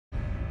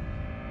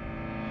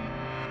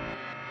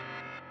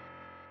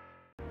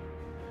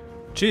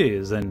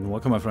Cheers and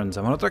welcome my friends,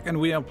 I'm Drak and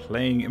we are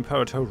playing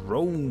Imperator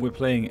Rome. We're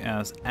playing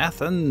as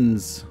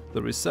Athens,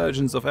 the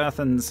resurgence of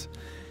Athens.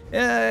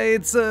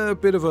 It's a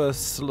bit of a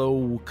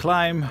slow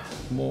climb,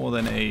 more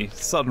than a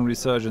sudden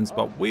resurgence,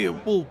 but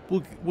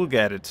we'll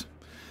get it.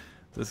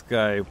 This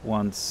guy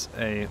wants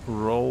a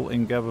role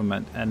in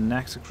government,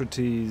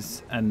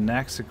 Anaxicrates,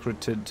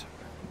 Anaxicrated.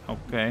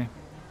 Okay.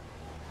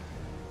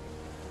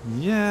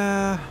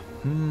 Yeah,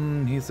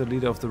 he's the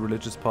leader of the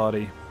religious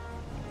party.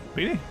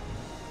 Really?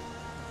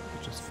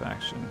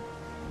 Faction.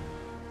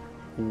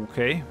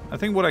 Okay, I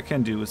think what I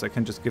can do is I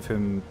can just give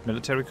him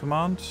military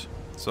command.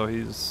 So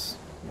he's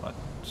what?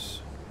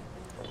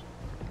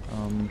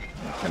 I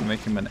can make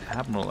him an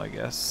admiral, I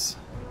guess.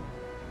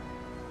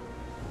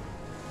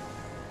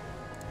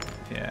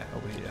 Yeah,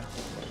 over here.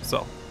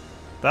 So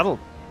that'll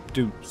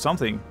do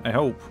something, I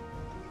hope.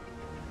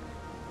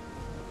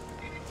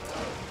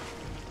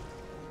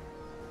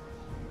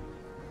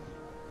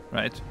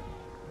 Right.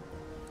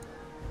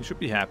 You should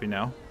be happy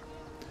now.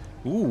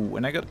 Ooh,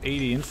 and I got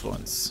 80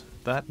 influence.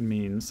 That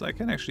means I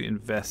can actually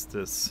invest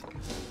this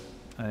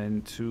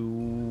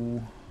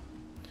into...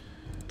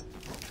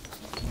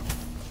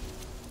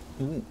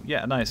 Ooh,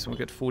 yeah, nice. We'll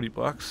get 40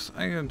 bucks.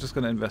 I'm just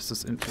gonna invest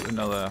this into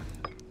another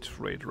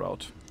trade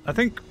route. I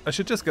think I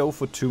should just go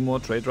for 2 more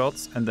trade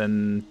routes and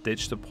then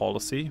ditch the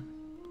policy.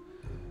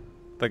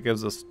 That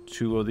gives us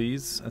 2 of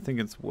these. I think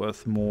it's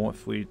worth more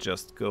if we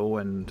just go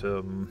and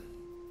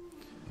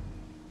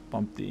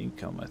bump the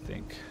income, I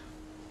think.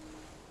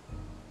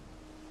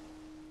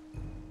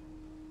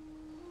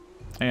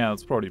 Yeah,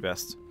 that's probably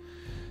best.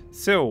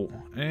 So,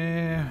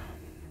 I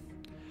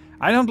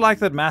don't like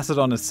that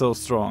Macedon is so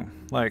strong.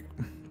 Like,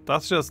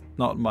 that's just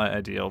not my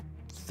ideal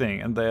thing.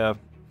 And they're...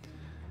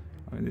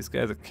 I mean, these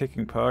guys are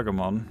kicking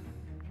Pergamon.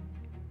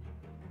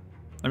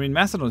 I mean,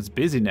 Macedon is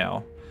busy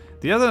now.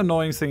 The other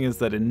annoying thing is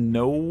that in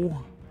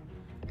no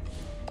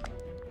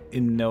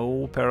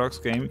Paradox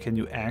game can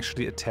you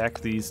actually attack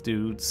these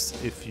dudes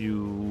if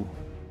you're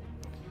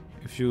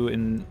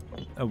in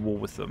a war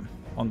with them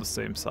on the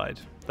same side.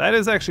 That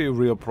is actually a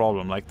real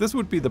problem. Like, this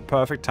would be the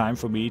perfect time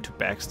for me to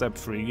backstab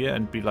Phrygia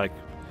and be like,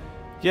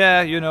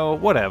 yeah, you know,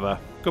 whatever,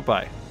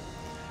 goodbye.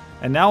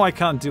 And now I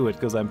can't do it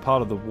because I'm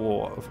part of the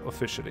war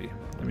officially.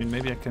 I mean,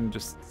 maybe I can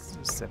just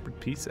separate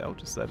peace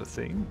out. Is that a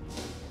thing?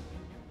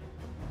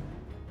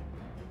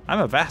 I'm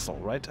a vassal,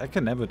 right? I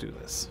can never do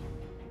this.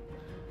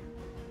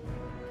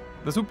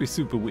 This would be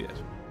super weird.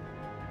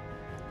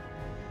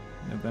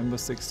 November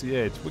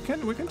 68. We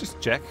can just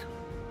check.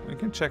 We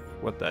can check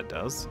what that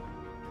does.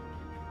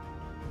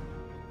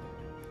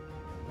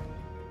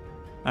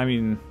 I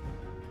mean,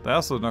 they're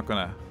also not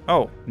gonna...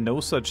 Oh, no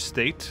such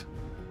state.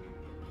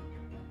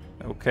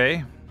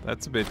 Okay,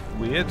 that's a bit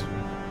weird.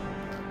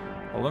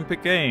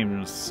 Olympic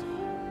Games.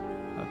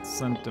 That's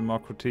St.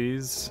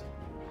 Democrates.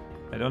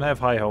 I don't have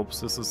high hopes.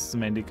 This is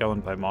mainly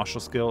governed by martial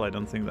skill. I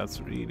don't think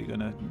that's really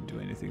gonna do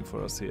anything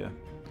for us here.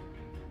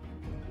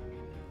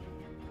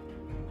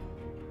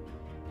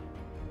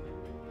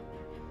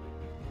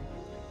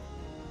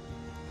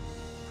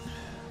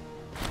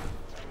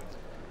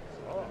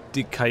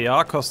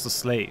 Dikaiakos the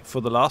Slave.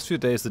 For the last few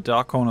days, the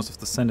dark corners of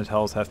the Senate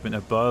House have been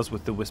abuzz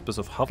with the whispers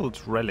of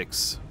huddled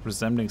relics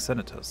resembling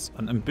senators.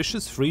 An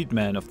ambitious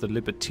freedman of the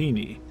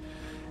Libertini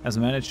has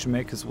managed to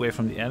make his way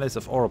from the allies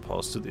of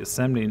Oropos to the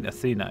assembly in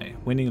Athens,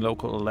 winning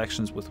local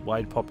elections with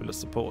wide popular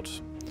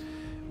support.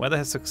 Whether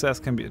his success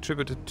can be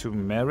attributed to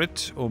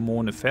merit or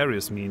more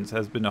nefarious means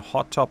has been a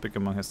hot topic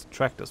among his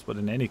detractors, but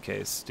in any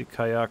case,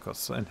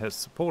 Dikaiakos and his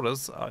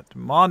supporters are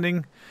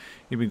demanding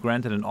he be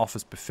granted an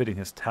office befitting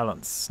his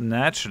talents.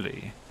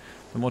 Naturally,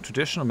 the more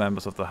traditional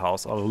members of the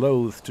house are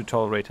loath to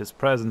tolerate his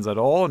presence at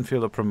all and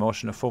feel the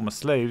promotion of former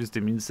slaves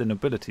demeans their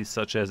nobility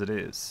such as it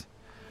is.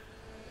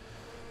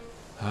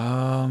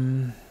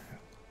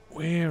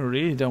 We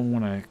really don't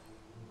want to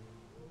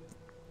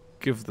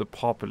give the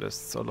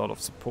populists a lot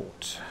of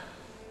support.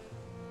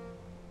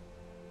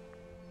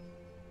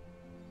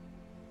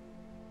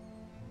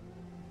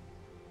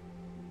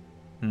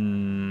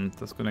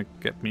 That's gonna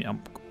get me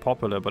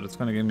unpopular, but it's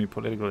gonna give me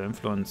political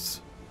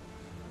influence.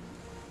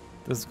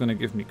 This is gonna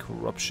give me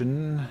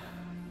corruption,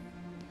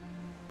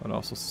 but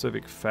also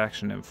civic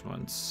faction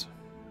influence.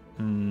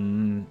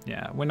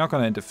 Yeah, we're not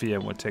gonna interfere.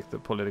 We'll take the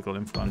political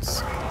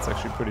influence. It's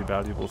actually pretty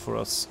valuable for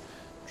us,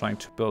 trying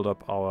to build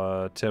up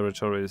our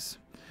territories.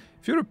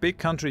 If you're a big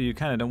country, you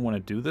kind of don't want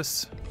to do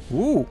this.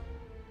 Ooh!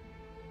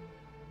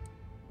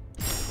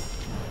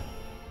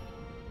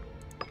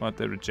 What,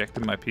 they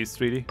rejected my peace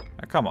treaty?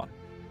 Oh, come on.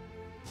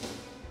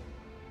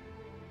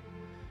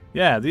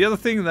 Yeah, the other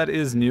thing that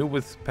is new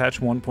with patch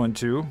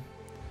 1.2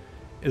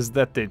 is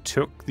that they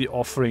took the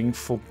offering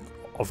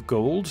of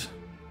gold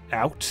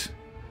out,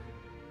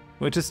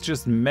 which is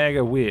just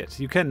mega weird.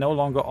 You can no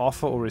longer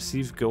offer or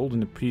receive gold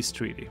in the peace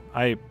treaty.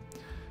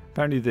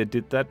 Apparently they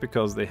did that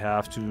because they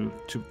have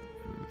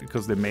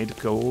because they made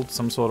gold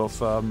some sort of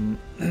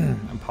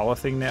power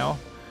thing now,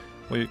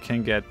 where you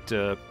can get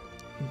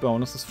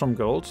bonuses from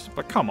gold.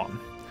 But come on,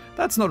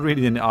 that's not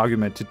really an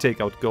argument to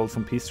take out gold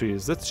from peace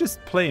treaties. That's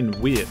just plain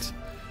weird.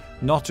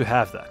 not to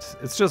have that.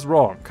 It's just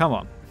wrong. Come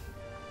on.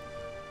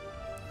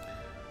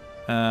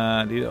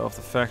 Leader of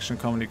the faction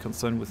commonly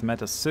concerned with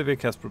matters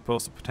civic has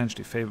proposed a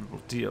potentially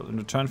favorable deal. In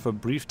return for a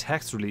brief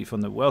tax relief on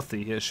the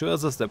wealthy, he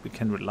assures us that we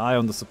can rely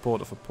on the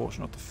support of a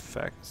portion of the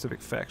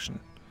civic faction.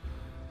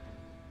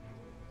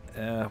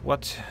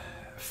 What?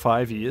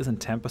 5 years and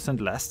 10%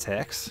 less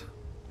tax?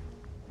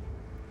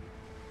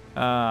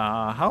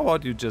 How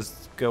about you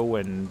just go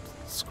and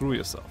screw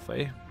yourself,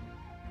 eh?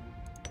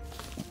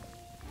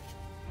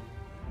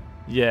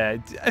 Yeah,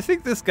 I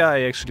think this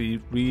guy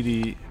actually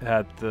really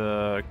had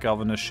the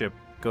governorship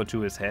go to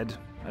his head.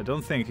 I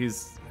don't think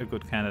he's a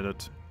good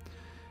candidate.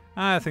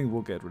 I think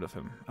we'll get rid of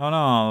him. Oh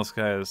no, this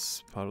guy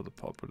is part of the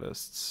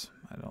populists.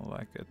 I don't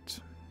like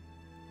it.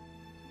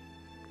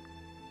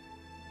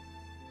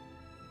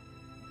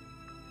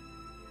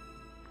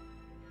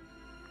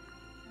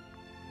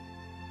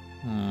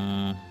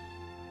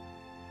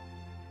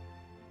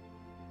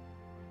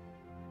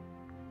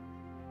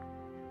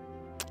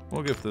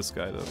 We'll give this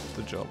guy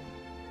the job.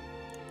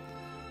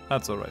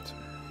 That's alright.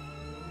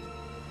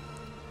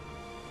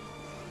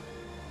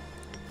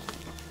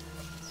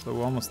 So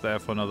we're almost there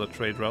for another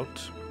trade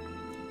route.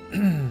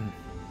 And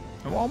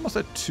we're almost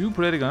at 2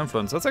 political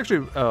influence. That's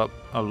actually a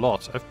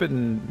lot. I've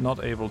been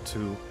not able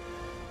to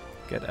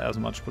get as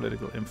much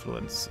political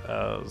influence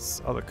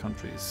as other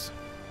countries.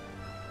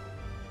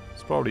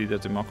 It's probably the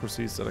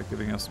democracies that are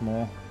giving us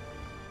more.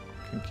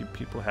 Can keep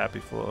people happy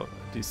for a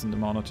decent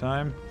amount of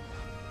time.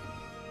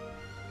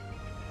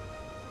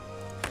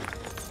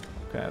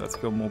 Okay, let's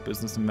go more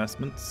business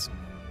investments.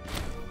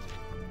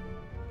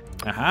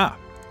 Aha!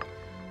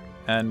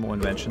 And more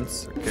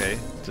inventions. Okay,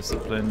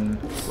 discipline,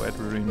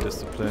 squadron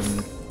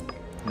discipline,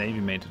 navy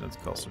maintenance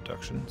cost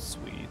reduction.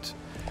 Sweet.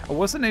 Oh,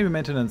 was the navy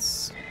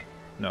maintenance?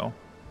 No,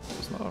 it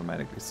was not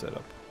automatically set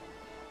up.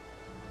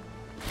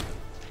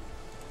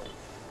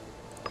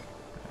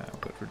 I've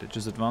got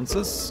religious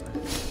advances.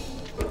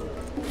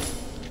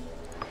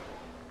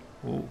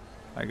 Ooh,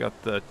 I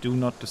got the do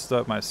not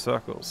disturb my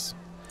circles.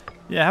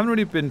 Yeah, I haven't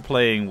really been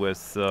playing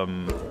with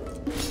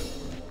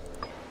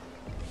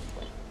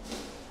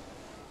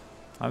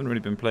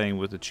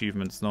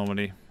achievements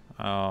normally.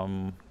 I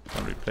don't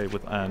really play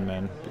with Iron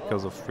Man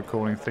because of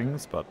recording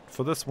things, but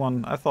for this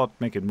one I thought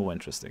make it more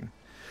interesting.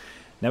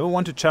 Never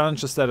want to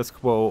challenge the status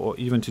quo or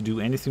even to do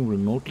anything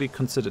remotely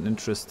considered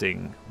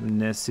interesting.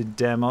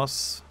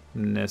 Necedemid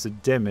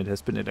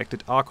has been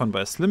elected Archon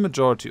by a slim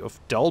majority of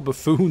dull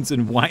buffoons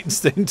in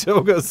wine-stained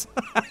togas.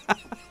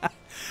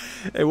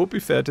 It would be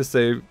fair to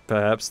say,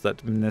 perhaps, that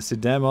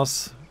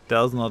Necedemos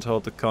does not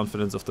hold the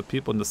confidence of the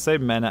people in the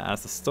same manner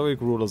as the stoic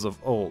rulers of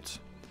old.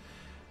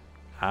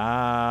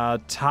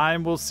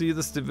 Time will see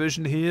this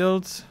division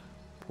healed.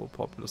 Poor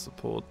popular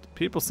support.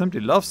 People simply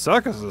love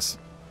circuses.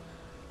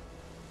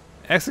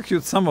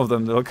 Execute some of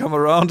them, they'll come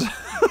around.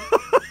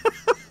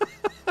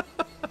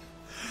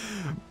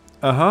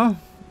 Uh-huh.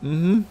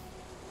 Mm-hmm.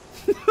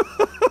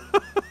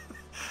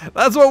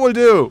 That's what we'll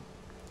do.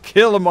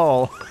 Kill them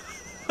all.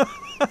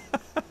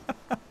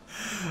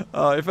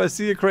 If I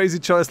see a crazy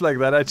choice like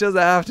that, I just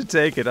have to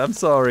take it. I'm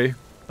sorry.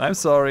 I'm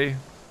sorry.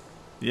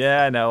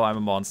 Yeah, I know, I'm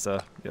a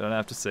monster. You don't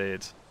have to say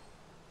it.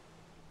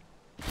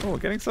 Oh, we're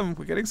getting some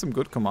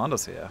good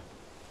commanders here.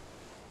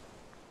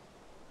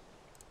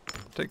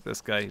 Take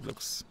this guy, he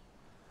looks...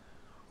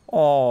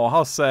 Oh,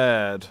 how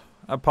sad.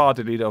 A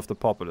party leader of the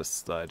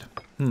populists died.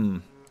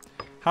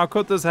 How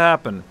could this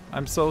happen?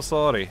 I'm so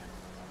sorry.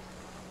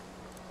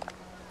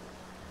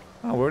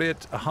 Oh, we're already at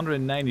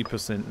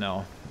 190%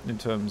 now in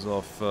terms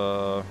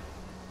of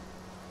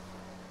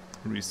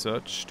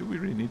research. Do we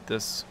really need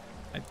this?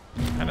 I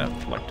kind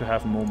of like to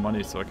have more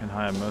money so I can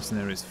hire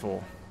mercenaries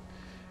for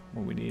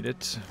when we need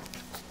it.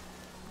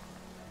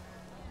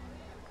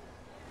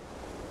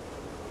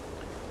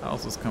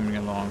 House is coming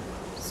along.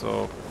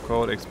 So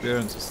code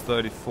experience is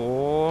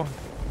 34.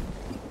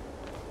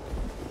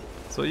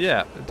 So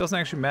yeah, it doesn't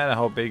actually matter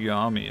how big your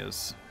army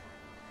is.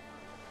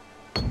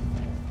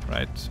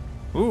 Right.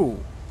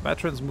 Ooh,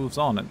 veterans moves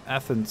on and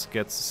Athens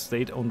gets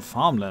state-owned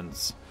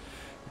farmlands.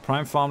 The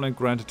prime farmland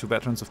granted to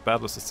veterans of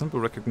battle is a simple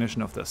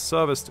recognition of their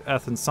service to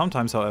Athens.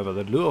 Sometimes, however,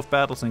 the lure of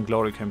battles and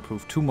glory can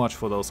prove too much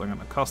for those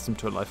unaccustomed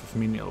to a life of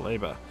menial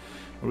labor.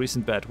 A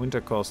recent bad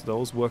winter caused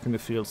those working the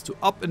fields to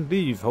up and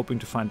leave, hoping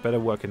to find better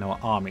work in our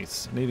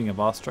armies, leaving a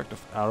vast tract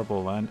of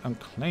arable land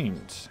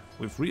unclaimed.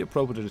 We've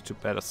reappropriated it to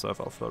better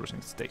serve our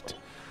flourishing state.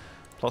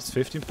 Plus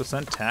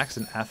 15% tax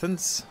in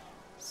Athens?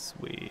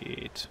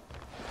 Sweet.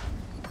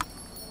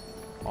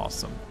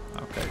 Awesome.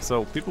 Okay,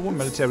 so people want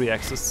military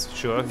access,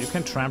 sure. You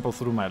can trample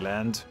through my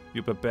land,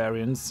 you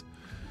barbarians.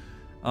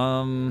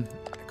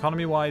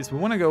 Economy-wise, we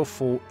want to go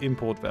for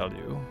import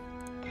value.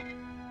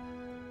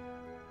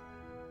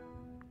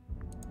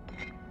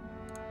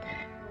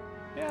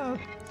 Yeah,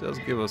 that does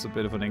give us a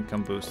bit of an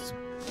income boost.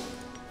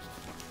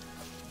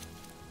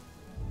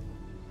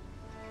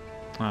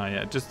 Ah,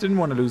 yeah, just didn't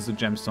want to lose the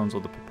gemstones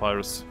or the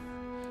papyrus.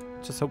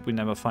 Just hope we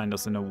never find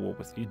us in a war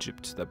with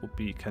Egypt. That would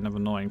be kind of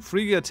annoying.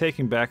 Phrygia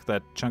taking back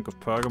that chunk of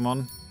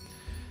Pergamon.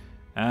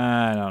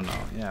 I don't know.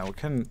 Yeah, we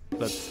can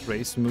let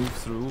Thrace move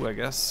through, I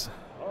guess.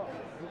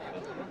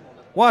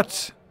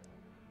 What?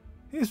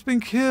 He's been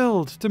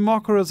killed!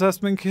 Democritus has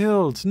been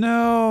killed!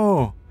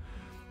 No!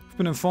 We've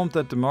been informed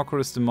that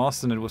Democritus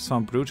Demosthenes was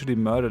found brutally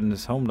murdered in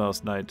his home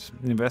last night.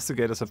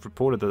 Investigators have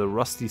reported that a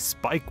rusty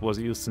spike was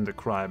used in the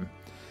crime.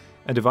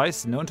 A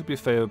device known to be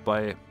favored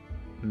by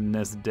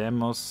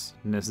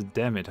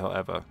Nesdemit,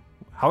 however.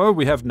 However,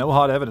 we have no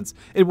hard evidence.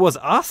 It was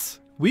us?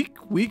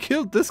 We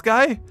killed this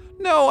guy?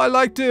 No, I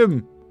liked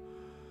him!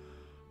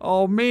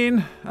 Oh,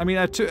 man. I mean,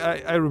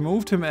 I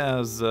removed him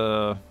as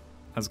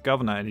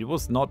governor, and he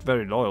was not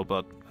very loyal,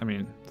 but, I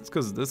mean, it's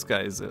because this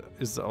guy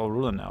is our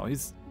ruler now.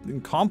 He's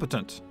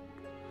incompetent.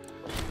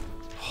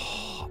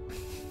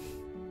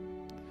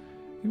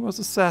 He was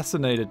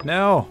assassinated.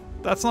 No,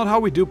 that's not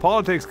how we do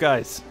politics,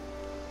 guys.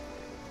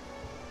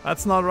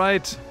 That's not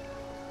right.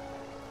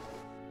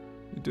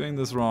 You're doing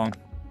this wrong.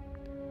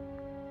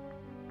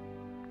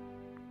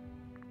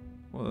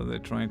 What are they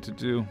trying to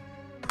do?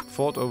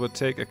 Fort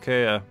overtake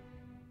Achaia.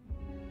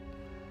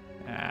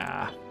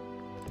 Ah.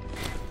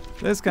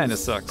 This kind of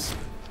sucks.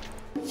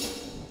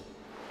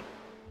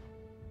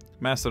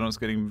 Macedon's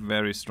getting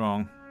very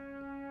strong.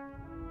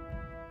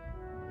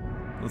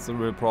 That's a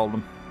real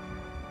problem.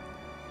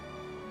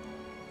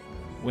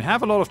 We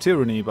have a lot of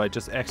tyranny by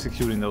just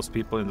executing those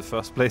people in the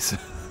first place.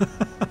 We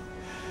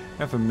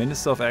have a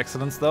Minister of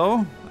Excellence,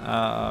 though.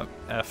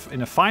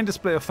 In a fine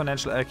display of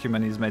financial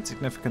acumen, he's made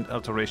significant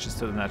alterations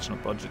to the national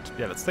budget.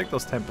 Yeah, let's take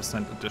those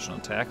 10% additional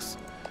tax.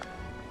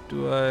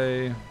 Do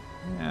I...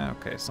 Yeah,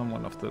 okay,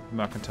 someone of the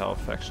mercantile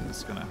faction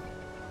is gonna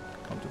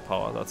come to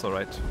power. That's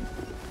alright.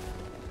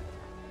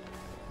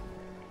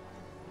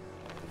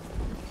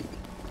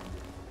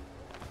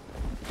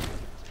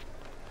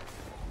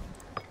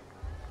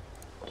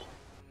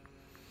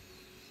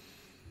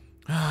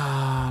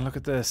 Ah, look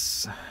at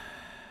this.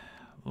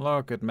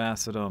 Look at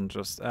Macedon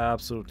just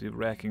absolutely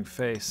wrecking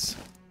face.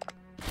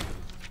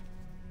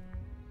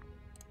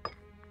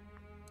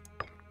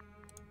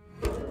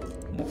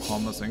 More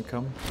commerce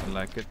income, I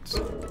like it.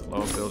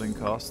 Lower building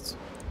costs.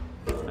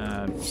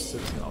 And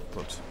citizen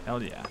output.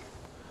 Hell yeah.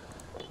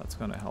 That's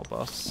gonna help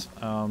us.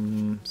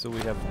 So we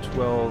have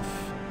 12...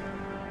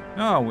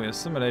 Oh, we're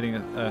assimilating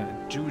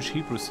a Jewish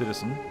Hebrew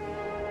citizen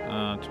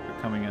to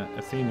becoming an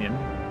Athenian.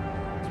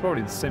 It's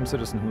probably the same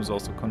citizen who's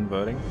also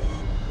converting.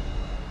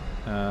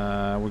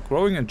 We're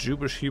growing a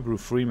Jewish Hebrew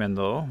freeman,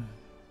 though.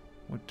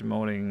 We're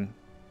demoting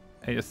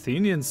a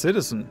Athenian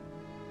citizen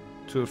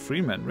to a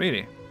freeman,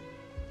 really.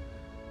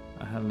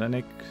 A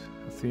Hellenic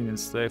Athenian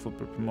slave will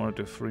be promoted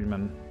to a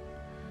freeman.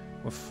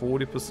 With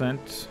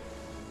 40%.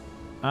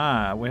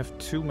 Ah, we have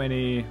too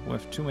many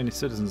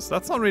citizens.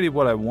 That's not really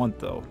what I want,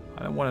 though.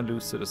 I don't want to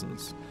lose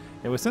citizens.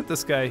 Yeah, we sent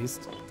this guy. He's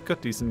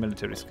got decent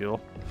military skill.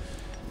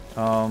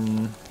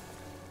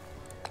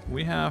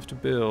 We have to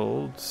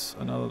build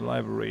another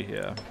library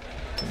here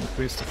to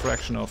increase the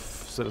fraction of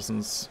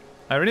citizens.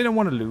 I really don't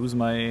want to lose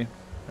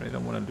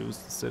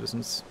the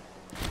citizens.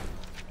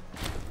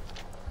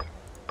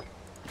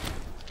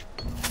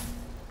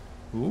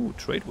 Ooh,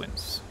 trade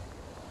wins.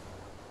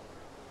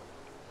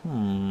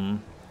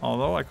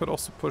 Although I could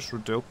also push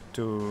Redope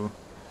to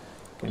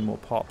gain more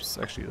pops.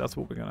 Actually, that's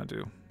what we're gonna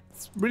do.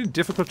 It's really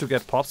difficult to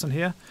get pops in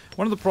here.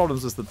 One of the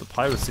problems is that the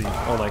piracy,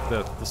 or like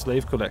the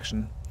slave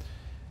collection,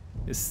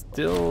 is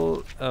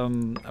still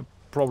a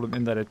problem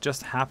in that it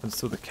just happens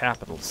to the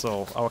capital.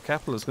 So our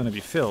capital is going to be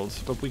filled,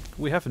 but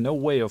we have no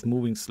way of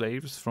moving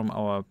slaves from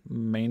our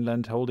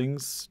mainland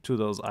holdings to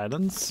those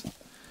islands,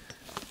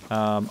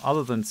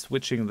 other than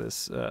switching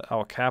this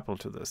our capital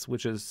to this,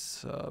 which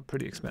is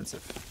pretty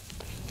expensive.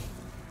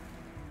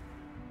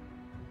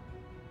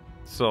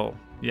 So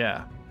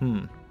yeah,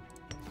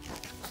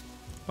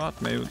 but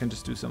maybe we can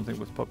just do something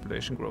with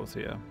population growth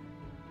here.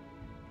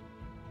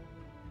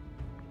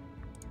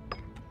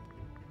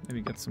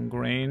 Maybe get some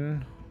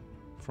grain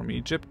from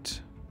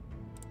Egypt.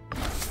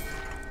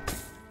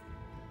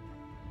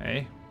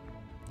 Hey.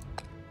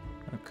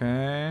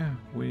 Okay,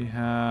 we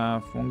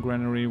have 1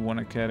 granary, 1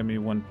 academy,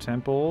 1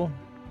 temple.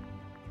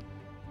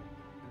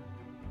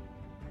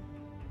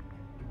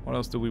 What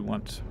else do we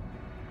want?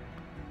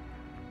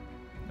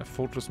 A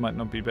fortress might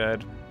not be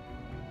bad.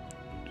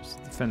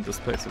 Just defend this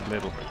place a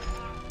little.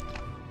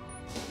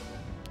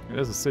 It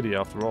is a city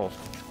after all.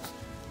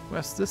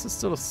 West, this is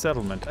still a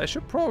settlement. I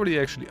should probably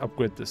actually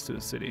upgrade this to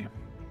a city.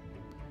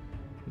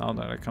 Now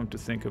that I come to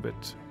think of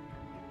it.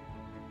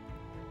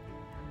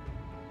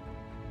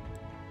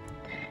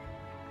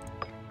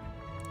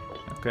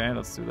 Okay,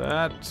 let's do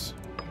that.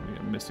 We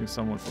are missing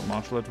someone for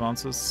martial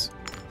advances.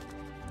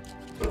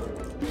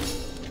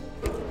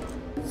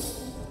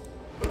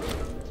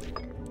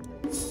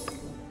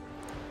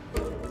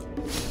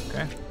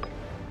 Okay.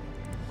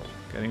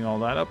 Getting all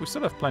that up. We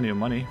still have plenty of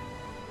money.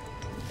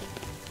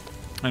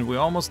 And we're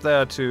almost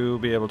there to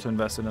be able to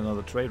invest in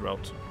another trade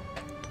route,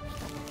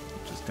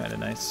 which is kind of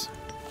nice.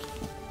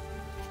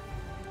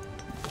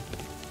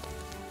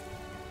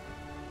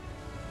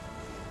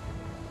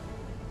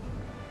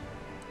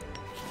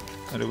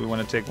 Or do we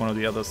want to take one of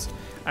the others?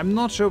 I'm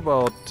not sure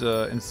about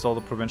install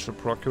the provincial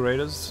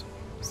procurators.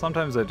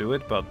 Sometimes I do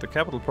it, but the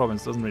capital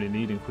province doesn't really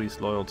need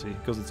increased loyalty,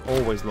 because it's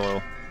always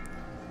loyal.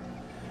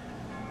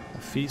 A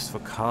feast for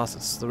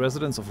Carsus. The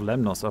residents of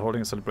Lemnos are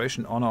holding a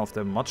celebration in honor of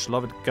their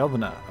much-loved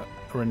governor,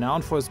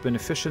 renowned for his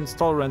beneficence,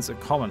 tolerance, and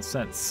common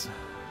sense.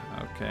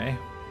 Okay.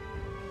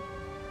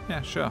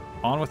 Yeah, sure.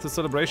 On with the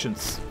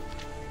celebrations.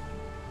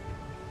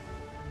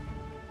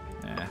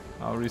 Yeah,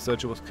 our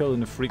researcher was killed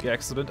in a freak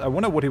accident. I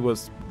wonder what he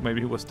was... Maybe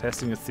he was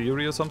testing a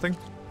theory or something?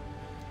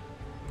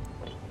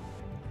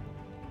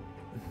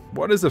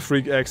 What is a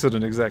freak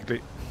accident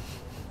exactly?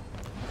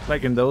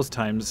 Like in those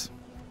times.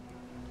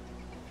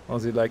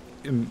 Was he like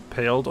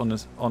impaled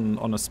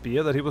on a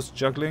spear that he was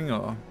juggling,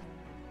 or?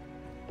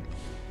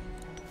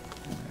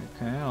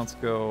 Okay, let's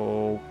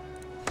go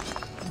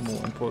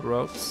more import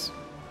routes.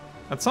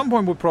 At some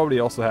point we'll probably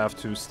also have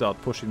to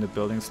start pushing the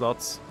building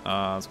slots.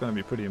 It's going to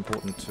be pretty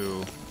important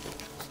to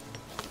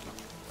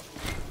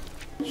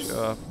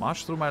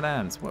march through my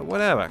lands.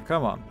 Whatever,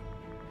 come on.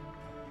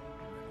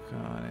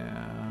 God,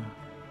 yeah.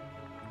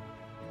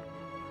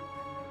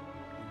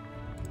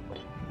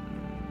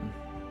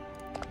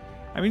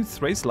 I mean,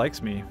 Thrace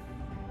likes me.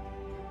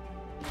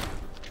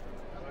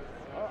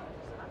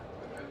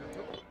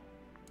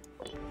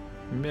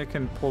 Maybe I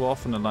can pull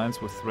off an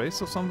alliance with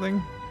Thrace or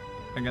something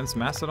against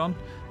Macedon.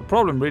 The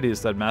problem really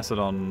is that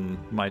Macedon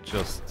might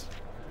just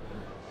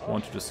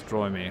want to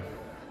destroy me.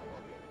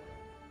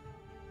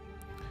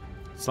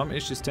 Some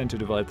issues tend to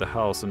divide the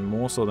house, and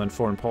more so than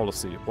foreign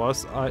policy.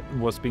 Whilst I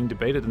was being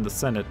debated in the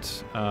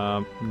Senate,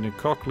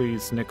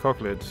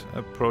 Nicoclid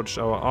approached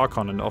our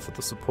Archon and offered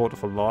the support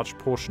of a large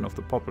portion of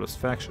the populist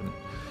faction.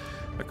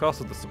 The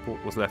cost of the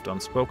support was left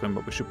unspoken,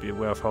 but we should be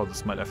aware of how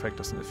this might affect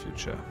us in the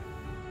future.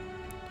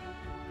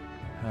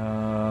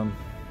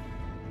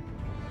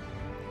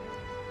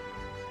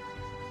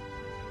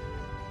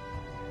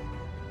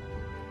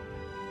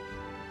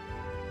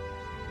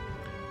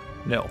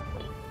 No.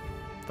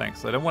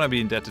 Thanks. I don't want to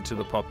be indebted to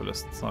the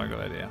populace. It's not a good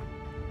idea.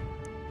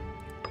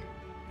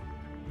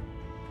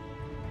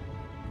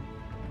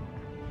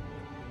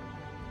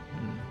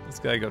 This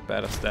guy got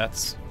better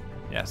stats.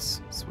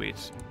 Yes,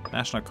 sweet.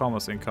 National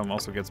commerce income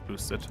also gets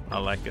boosted. I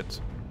like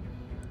it.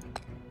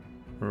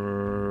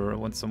 I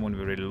want someone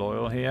very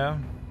loyal here.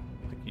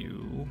 Like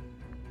you.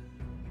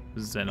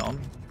 Xenon.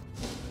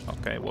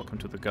 Okay, welcome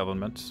to the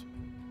government.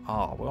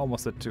 Ah, we're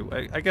almost at 2.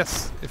 I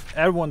guess if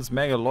everyone's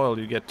mega loyal,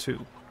 you get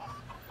 2.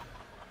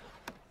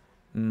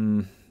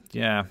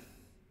 Yeah.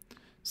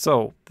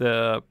 So,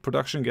 the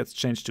production gets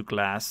changed to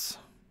glass.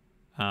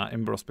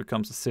 Imbros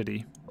becomes a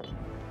city.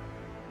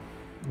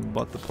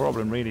 But the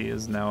problem really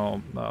is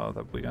now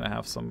that we're gonna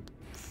have some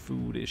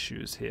food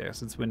issues here,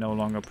 since we're no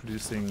longer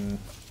producing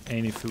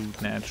any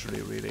food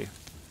naturally, really.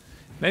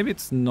 Maybe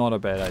it's not a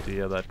bad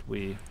idea that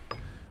we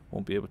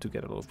won't be able to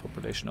get a lot of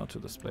population out to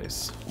this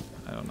place.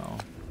 I don't know.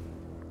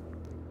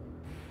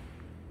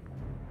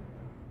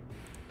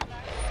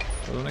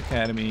 Build an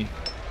academy.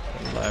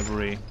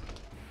 Library.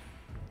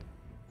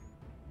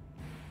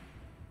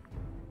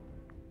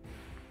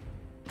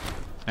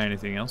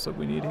 Anything else that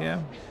we need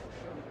here?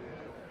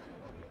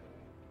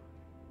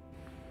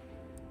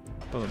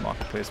 Build a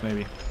marketplace,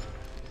 maybe.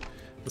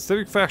 The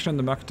civic faction and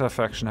the Mercantile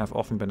faction have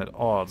often been at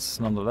odds.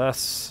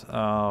 Nonetheless,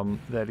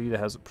 their leader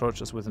has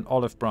approached us with an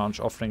olive branch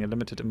offering a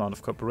limited amount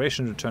of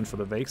cooperation in return for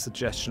the vague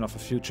suggestion of a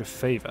future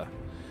favor.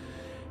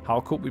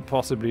 How could we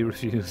possibly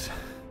refuse?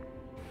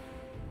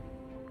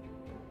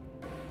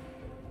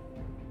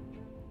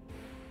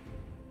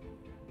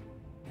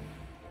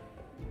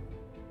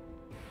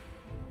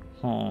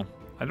 Huh.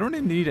 I don't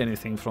really need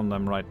anything from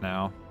them right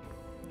now.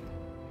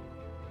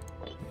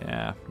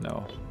 Yeah,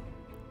 no.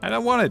 I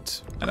don't want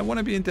it. I don't want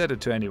to be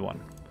indebted to anyone.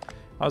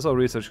 How's our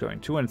research going?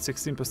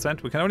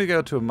 216%? We can only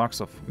go to a max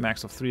of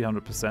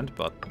 300%,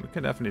 but we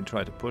can definitely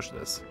try to push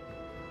this.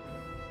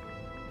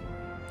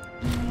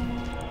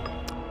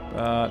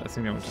 But I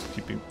think I'm just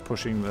keeping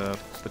pushing the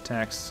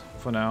tax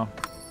for now.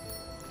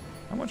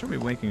 How much are we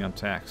making on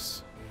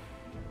tax?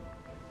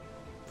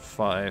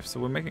 5, so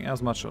we're making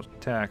as much of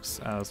tax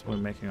as we're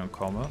making on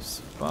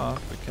commerce, but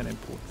we can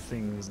import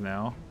things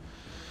now.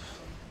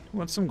 We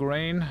want some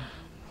grain.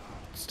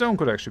 Stone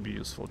could actually be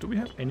useful. Do we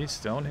have any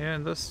stone here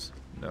in this?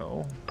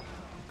 No.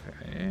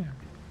 Okay.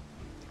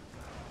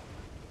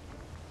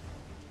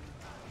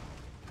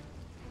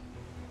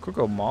 Could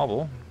go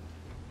marble.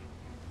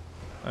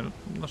 I'm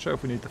not sure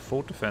if we need the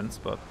fort defense,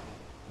 but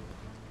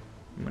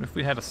I mean, if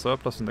we had a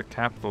surplus in the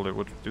capital, it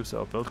would reduce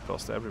our build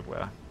cost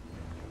everywhere.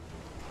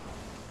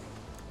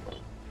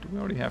 Do we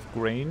already have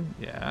grain?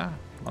 Yeah.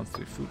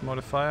 Monthly food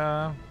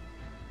modifier.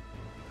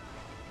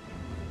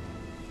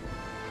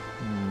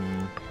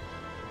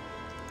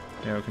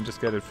 Yeah, we can just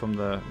get it from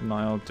the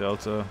Nile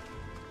Delta.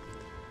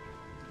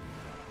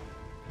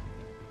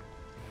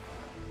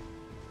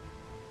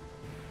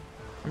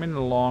 I mean, in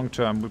the long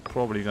term, we're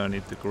probably gonna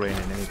need the grain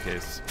in any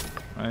case,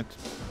 right?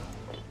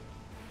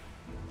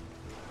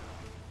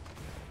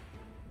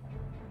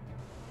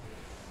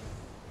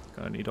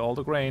 Gonna need all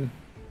the grain.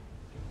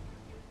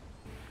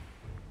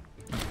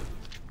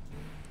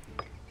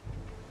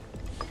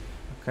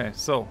 Okay,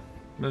 so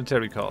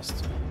military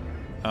cost.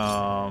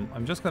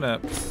 I'm just gonna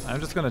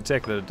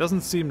take that. It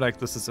doesn't seem like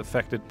this is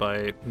affected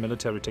by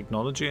military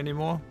technology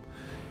anymore.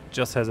 It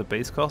just has a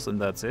base cost and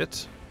that's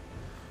it.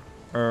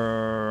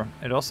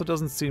 It also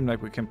doesn't seem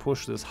like we can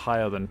push this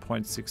higher than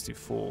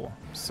 0.64.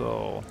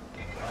 So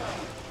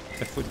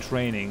if we're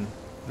training,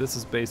 this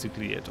is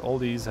basically it. All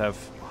these have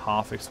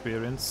half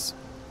experience.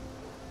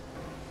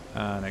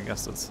 And I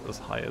guess that's as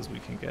high as we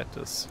can get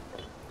this.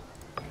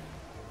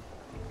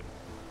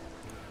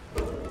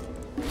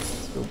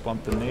 Let's go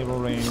bump the naval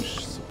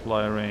range,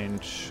 supply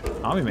range,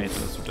 army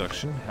maintenance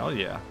reduction. Hell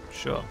yeah,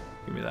 sure,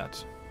 give me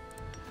that.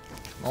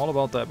 All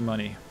about that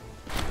money.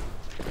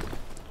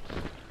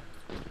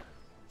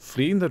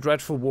 Fleeing the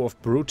dreadful war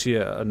of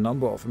Brutia, a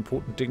number of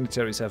important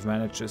dignitaries have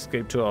managed to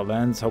escape to our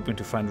lands, hoping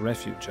to find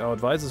refuge. Our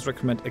advisors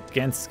recommend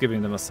against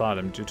giving them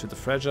asylum due to the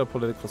fragile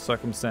political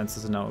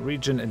circumstances in our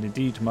region, and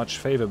indeed much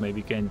favor may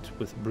be gained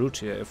with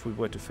Brutia if we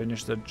were to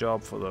finish their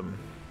job for them.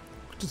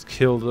 We could just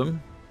kill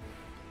them.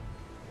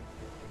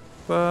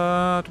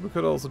 But we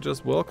could also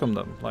just welcome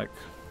them. Like,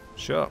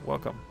 sure,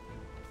 welcome.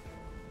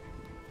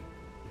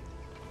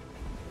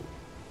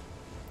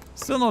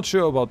 Still not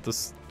sure about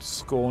this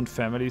scorned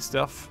family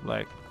stuff.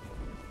 Like,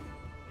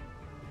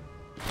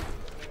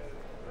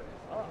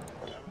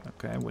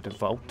 okay, with a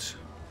vote.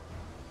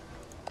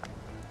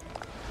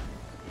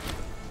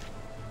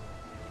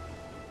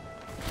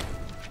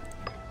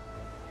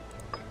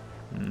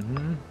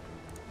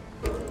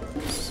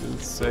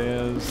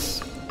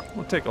 Soothsayers.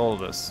 We'll take all of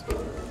this.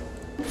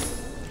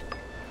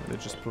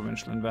 Religious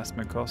provincial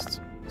investment costs.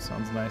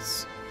 Sounds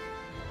nice.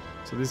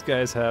 So these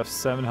guys have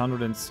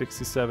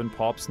 767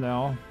 pops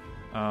now.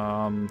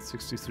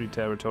 63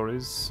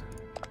 territories.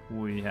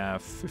 We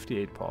have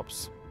 58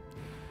 pops.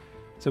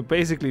 So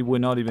basically we're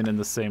not even in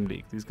the same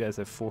league. These guys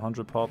have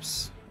 400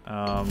 pops.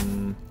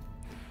 2,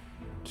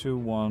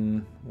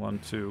 1, 1,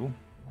 2.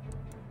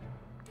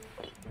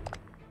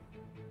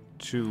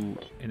 2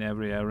 in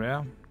every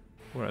area.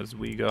 Whereas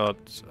we got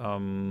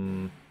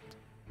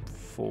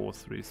 4,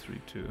 3,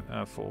 3, 2,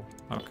 4.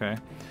 Okay.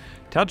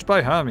 Touched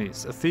by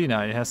Hermes,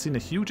 Athena has seen a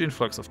huge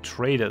influx of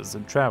traders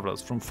and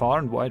travelers from far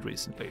and wide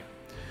recently.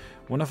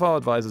 One of our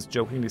advisors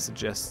jokingly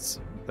suggests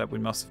that we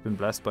must have been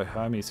blessed by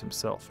Hermes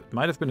himself. It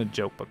might have been a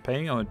joke, but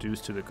paying our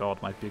dues to the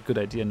god might be a good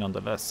idea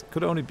nonetheless. It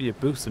could only be a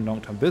boost in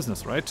long-term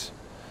business, right?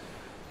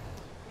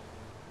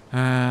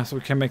 So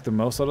we can make the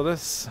most out of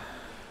this.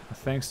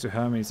 Thanks to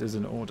Hermes is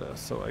in order,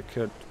 so I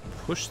could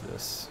push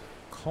this.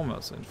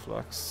 Commerce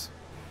influx.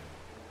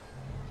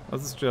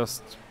 This is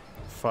just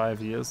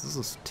 5 years. This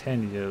is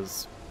 10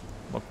 years.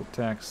 Local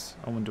tax,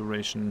 omen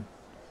duration.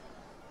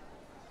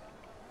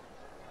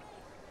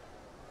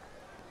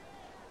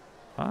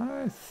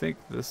 I think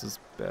this is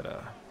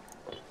better.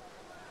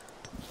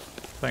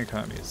 Thank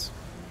Hermes.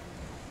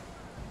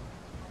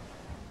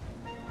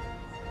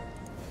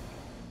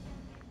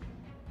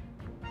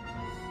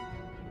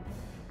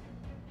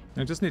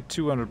 I just need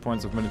 200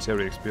 points of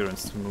military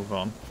experience to move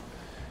on.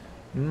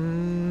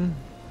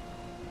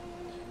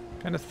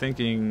 Kind of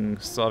thinking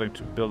starting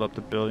to build up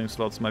the building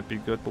slots might be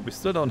good, but we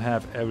still don't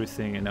have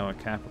everything in our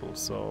capital,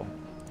 so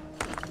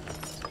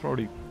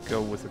probably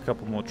go with a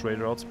couple more trade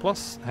routes.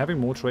 Plus, having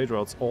more trade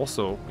routes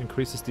also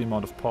increases the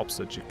amount of pops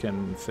that you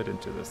can fit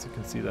into this. You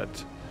can see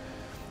that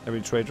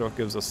every trade route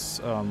gives us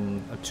a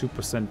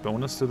 2%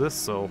 bonus to this,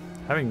 so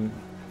having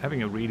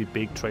a really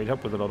big trade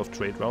hub with a lot of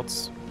trade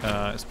routes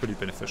is pretty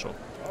beneficial.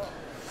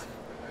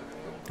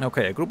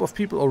 Okay, a group of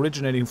people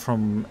originating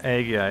from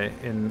Aegae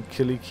in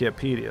Cilicia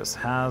Pedius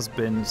has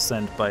been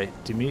sent by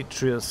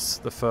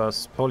Demetrius I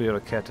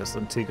Poliorcetes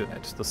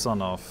Antigonid, the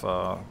son of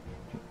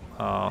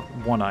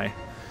One Eye,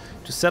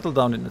 to settle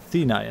down in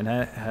Athena, and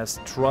has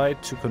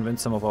tried to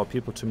convince some of our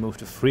people to move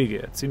to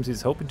Phrygia. It seems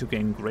he's hoping to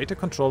gain greater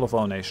control of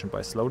our nation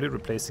by slowly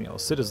replacing our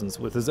citizens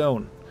with his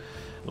own.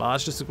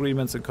 Large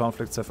disagreements and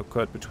conflicts have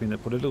occurred between the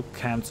political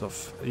camps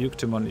of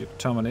Euctemon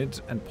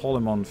and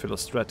Polemon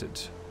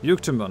Philostratid.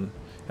 Euctemon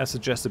has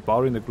suggested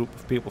barring the group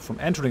of people from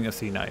entering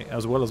Athena,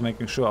 as well as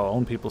making sure our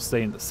own people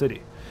stay in the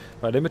city.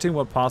 By limiting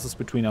what passes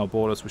between our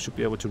borders, we should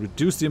be able to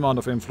reduce the amount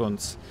of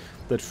influence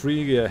that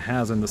Phrygia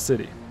has in the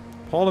city.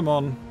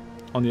 Polemon,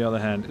 on the other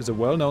hand, is a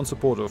well-known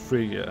supporter of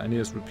Phrygia, and he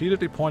has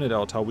repeatedly pointed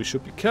out how we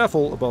should be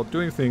careful about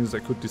doing things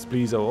that could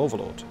displease our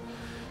overlord.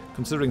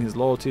 Considering his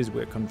loyalties,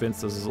 we are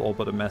convinced this is all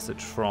but a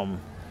message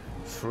from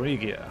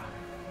Phrygia.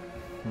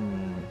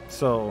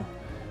 So,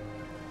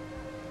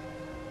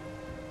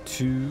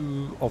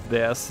 2 of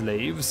their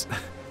slaves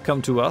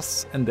come to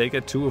us and they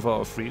get 2 of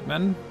our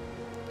freedmen.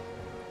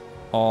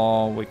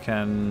 Or we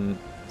can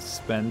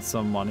spend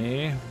some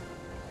money,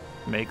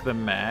 make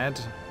them mad.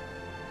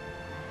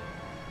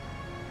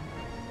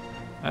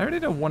 I really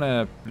don't want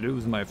to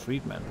lose my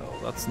freedmen though,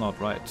 that's not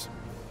right.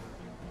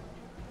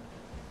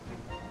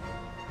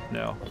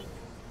 No.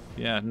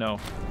 Yeah, no.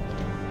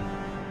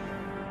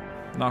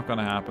 Not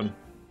gonna happen.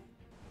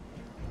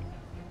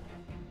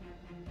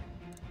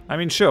 I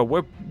mean, sure,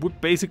 we're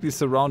basically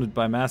surrounded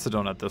by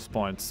Macedon at this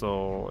point,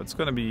 so it's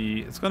gonna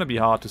be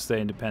hard to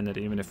stay independent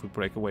even if we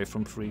break away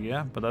from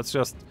Phrygia. But that's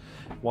just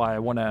why I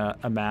want to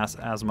amass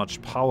as much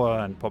power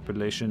and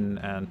population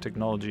and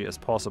technology as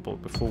possible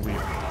before we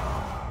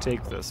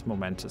take this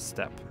momentous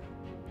step.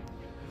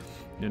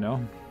 You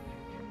know,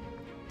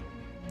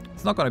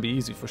 it's not gonna be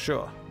easy for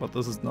sure, but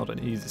this is not an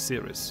easy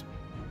series.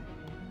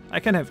 I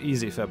can have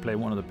easy if I play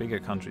one of the bigger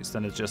countries,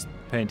 then it's just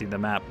painting the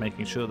map,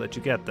 making sure that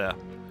you get there.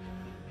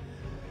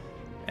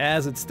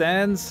 As it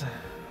stands,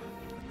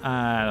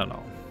 I don't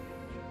know.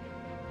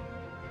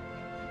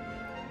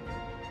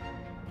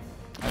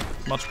 I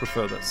much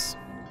prefer this.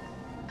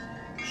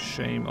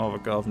 Shame of a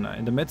governor.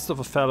 In the midst of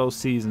a fallow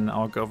season,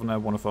 our governor,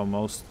 one of our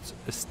most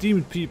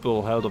esteemed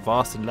people, held a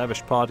vast and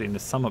lavish party in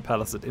his summer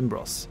palace at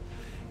Imbros.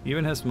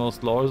 Even his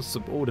most loyal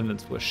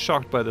subordinates were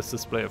shocked by this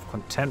display of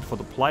contempt for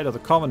the plight of the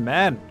common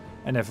man,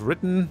 and have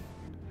written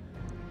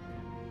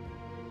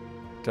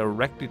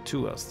directly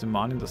to us,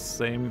 demanding the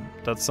same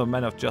that some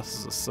man of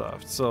justice is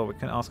served. So we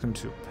can ask him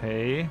to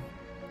pay,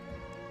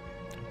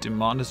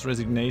 demand his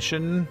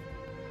resignation.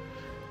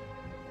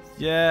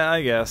 Yeah,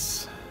 I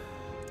guess.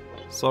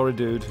 Sorry,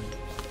 dude.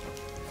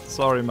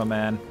 Sorry, my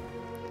man.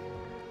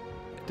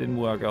 It didn't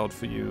work out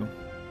for you.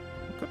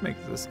 We could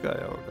make this guy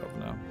our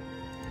governor.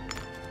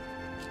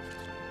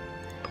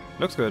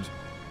 Looks good.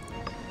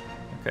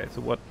 Okay,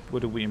 so what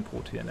do we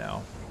import here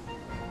now?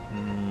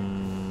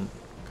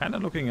 Kind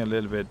of looking a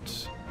little bit...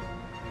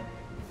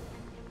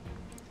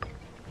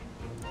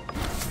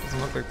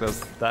 Doesn't look like there's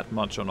that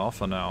much on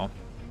offer now.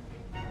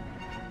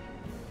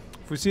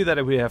 If we see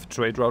that we have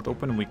trade route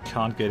open and we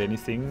can't get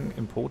anything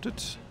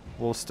imported,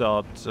 we'll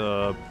start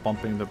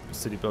bumping the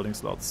city building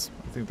slots.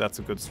 I think that's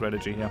a good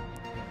strategy here.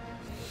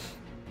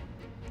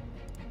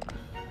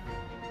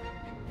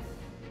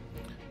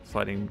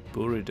 Fighting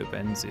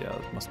Buridabenzia.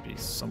 It must be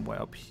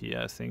somewhere up here,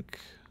 I think.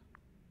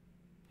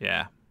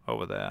 Yeah,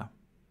 over there.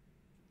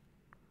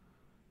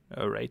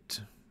 Alright,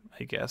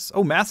 I guess.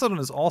 Oh, Macedon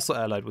is also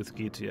allied with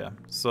Getia.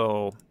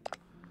 So,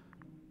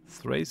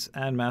 Thrace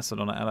and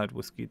Macedon are allied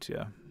with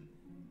Getia.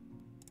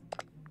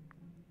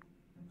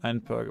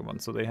 And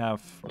Pergamon, so they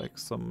have like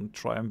some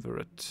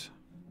triumvirate.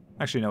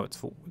 Actually, no, it's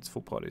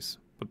full parties.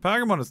 But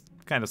Pergamon is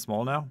kind of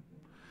small now.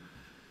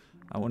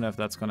 I wonder if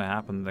that's going to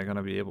happen. They're going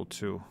to be able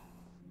to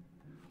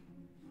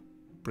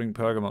bring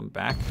Pergamon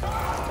back.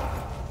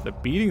 The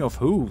beating of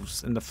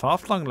hooves. In the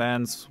far-flung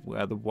lands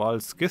where the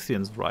wild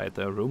Scythians ride,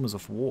 there are rumors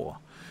of war.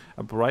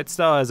 A bright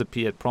star has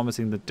appeared,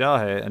 promising the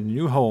Dahe a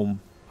new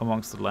home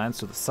amongst the lands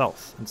to the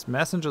south. Its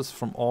messengers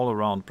from all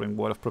around bring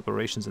word of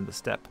preparations in the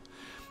steppe.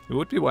 It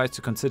would be wise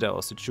to consider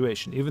our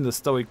situation. Even the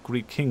stoic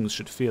Greek kings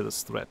should fear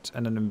this threat,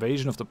 and an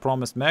invasion of the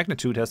promised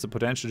magnitude has the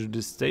potential to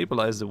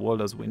destabilize the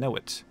world as we know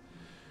it.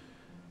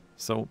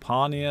 So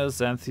Parnia,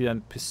 Xanthia,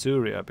 and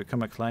Pisuria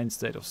become a client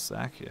state of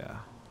Sakia.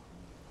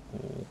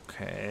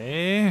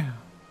 Okay.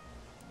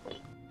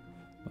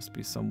 Must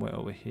be somewhere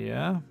over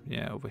here.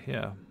 Yeah, over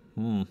here.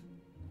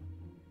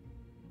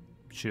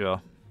 Sure.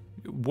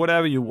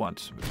 Whatever you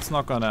want. It's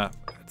not gonna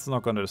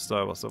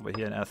disturb us over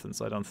here in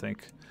Athens, I don't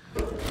think.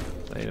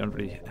 They don't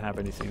really have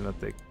anything that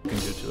they can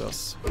do to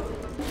us.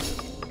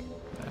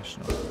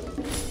 National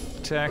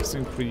tax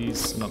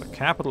increase, another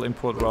capital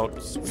import route,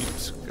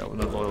 sweet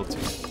governor loyalty.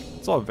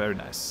 It's all very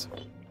nice.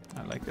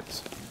 I like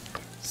it.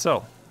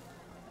 So,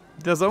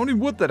 there's only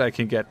wood that I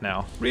can get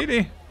now.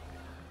 Really?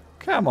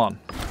 Come on.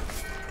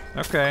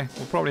 Okay,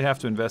 we'll probably have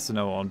to invest in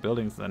our own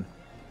buildings then.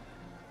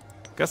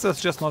 Guess there's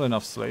just not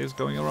enough slaves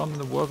going around in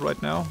the world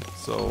right now,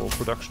 so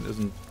production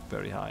isn't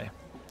very high.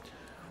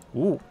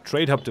 Ooh,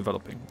 trade hub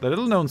developing. The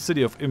little-known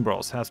city of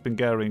Imbros has been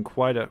gathering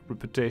quite a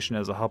reputation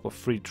as a hub of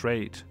free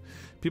trade.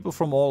 People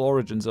from all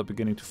origins are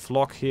beginning to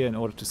flock here in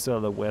order to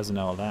sell their wares in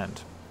our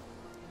land.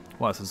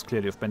 While this is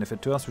clearly of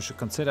benefit to us, we should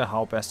consider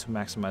how best to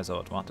maximize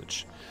our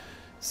advantage.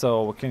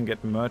 So we can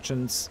get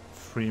merchants,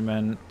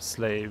 freemen,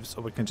 slaves,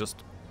 or we can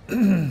just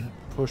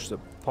push the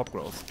pop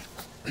growth.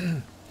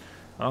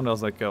 How long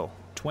does that go?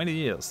 20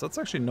 years. That's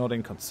actually not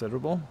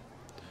inconsiderable.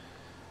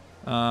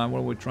 What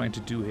are we trying to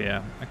do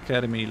here?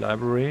 Academy,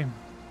 library.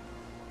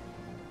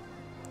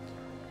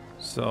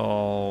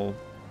 So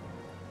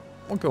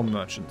we'll go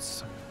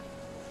merchants.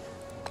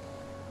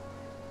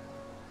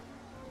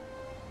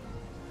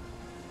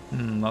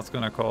 That's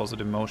gonna cause a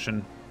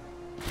demotion.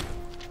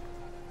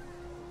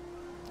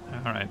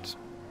 Alright.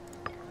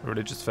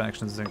 Religious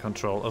factions in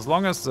control. As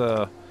long as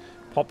the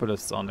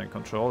populists aren't in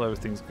control,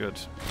 everything's good.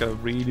 Gotta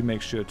really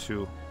make sure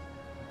to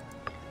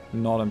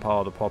not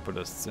empower the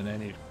populists in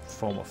any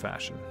form or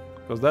fashion.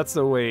 Because that's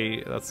the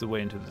way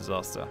into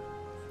disaster.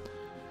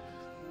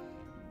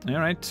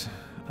 Alright.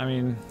 I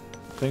mean,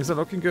 things are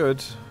looking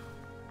good.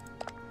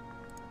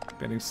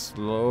 Getting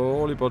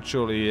slowly but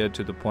surely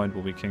to the point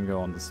where we can go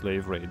on the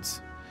slave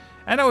raids.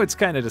 I know it's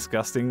kind of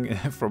disgusting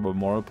from a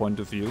moral point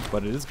of view,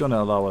 but it is going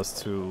to allow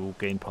us to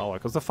gain power.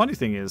 Because the funny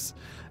thing is,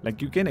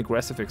 like, you gain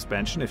aggressive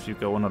expansion if you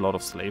go on a lot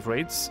of slave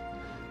raids.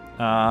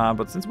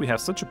 But since we have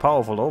such a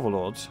powerful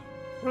overlord,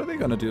 what are they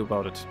going to do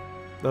about it?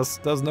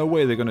 There's no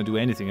way they're gonna do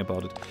anything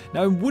about it.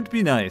 Now, it would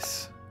be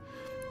nice.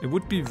 It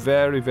would be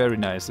very, very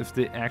nice if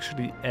they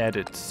actually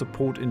added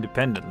support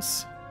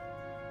independence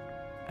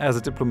as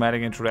a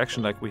diplomatic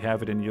interaction like we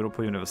have it in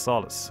Europa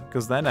Universalis.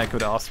 Because then I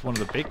could ask one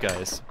of the big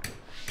guys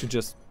to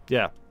just,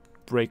 yeah,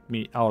 break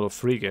me out of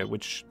Phrygia,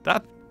 which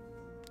that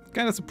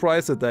kind of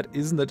surprised that that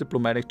isn't a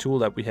diplomatic tool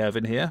that we have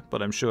in here,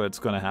 but I'm sure it's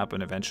gonna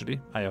happen eventually,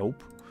 I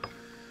hope.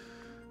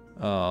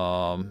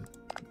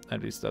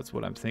 At least that's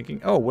what I'm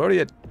thinking. Oh, we're already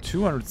at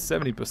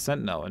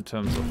 270% now in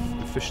terms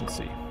of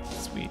efficiency.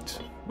 Sweet.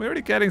 We're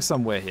already getting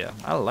somewhere here.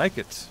 I like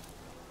it.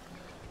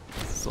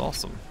 It's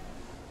awesome.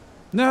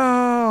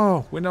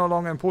 No! We're no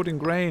longer importing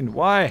grain.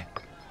 Why?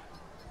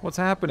 What's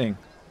happening?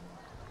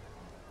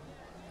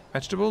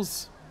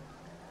 Vegetables?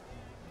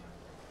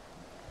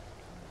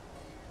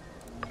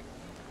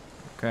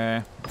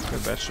 Okay, let's get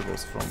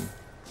vegetables from...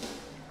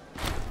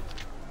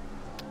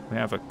 We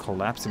have a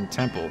collapsing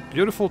temple.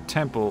 Beautiful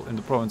temple in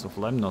the province of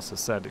Lemnos has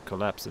sadly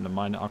collapsed in a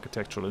minor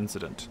architectural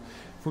incident.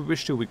 If we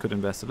wish to, we could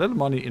invest a little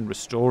money in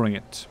restoring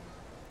it.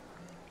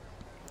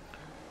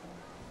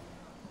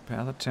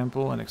 Repair the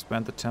temple and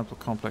expand the temple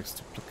complex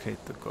to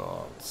placate the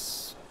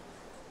gods.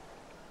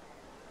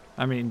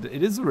 I mean,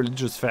 it is a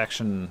religious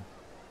faction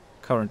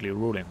currently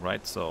ruling,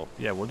 right? So,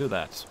 yeah, we'll do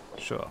that.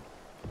 Sure.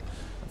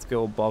 Let's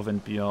go above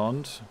and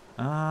beyond.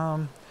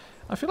 I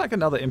feel like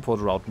another import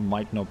route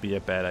might not be a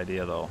bad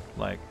idea, though.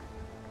 Like,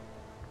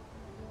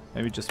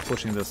 maybe just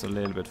pushing this a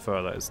little bit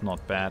further is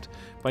not bad.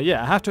 But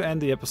yeah, I have to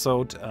end the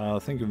episode.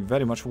 Thank you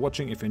very much for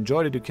watching. If you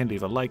enjoyed it, you can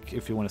leave a like.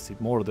 If you want to see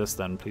more of this,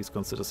 then please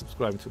consider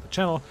subscribing to the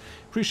channel.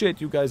 Appreciate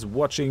you guys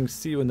watching.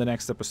 See you in the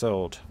next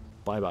episode.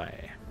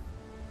 Bye-bye.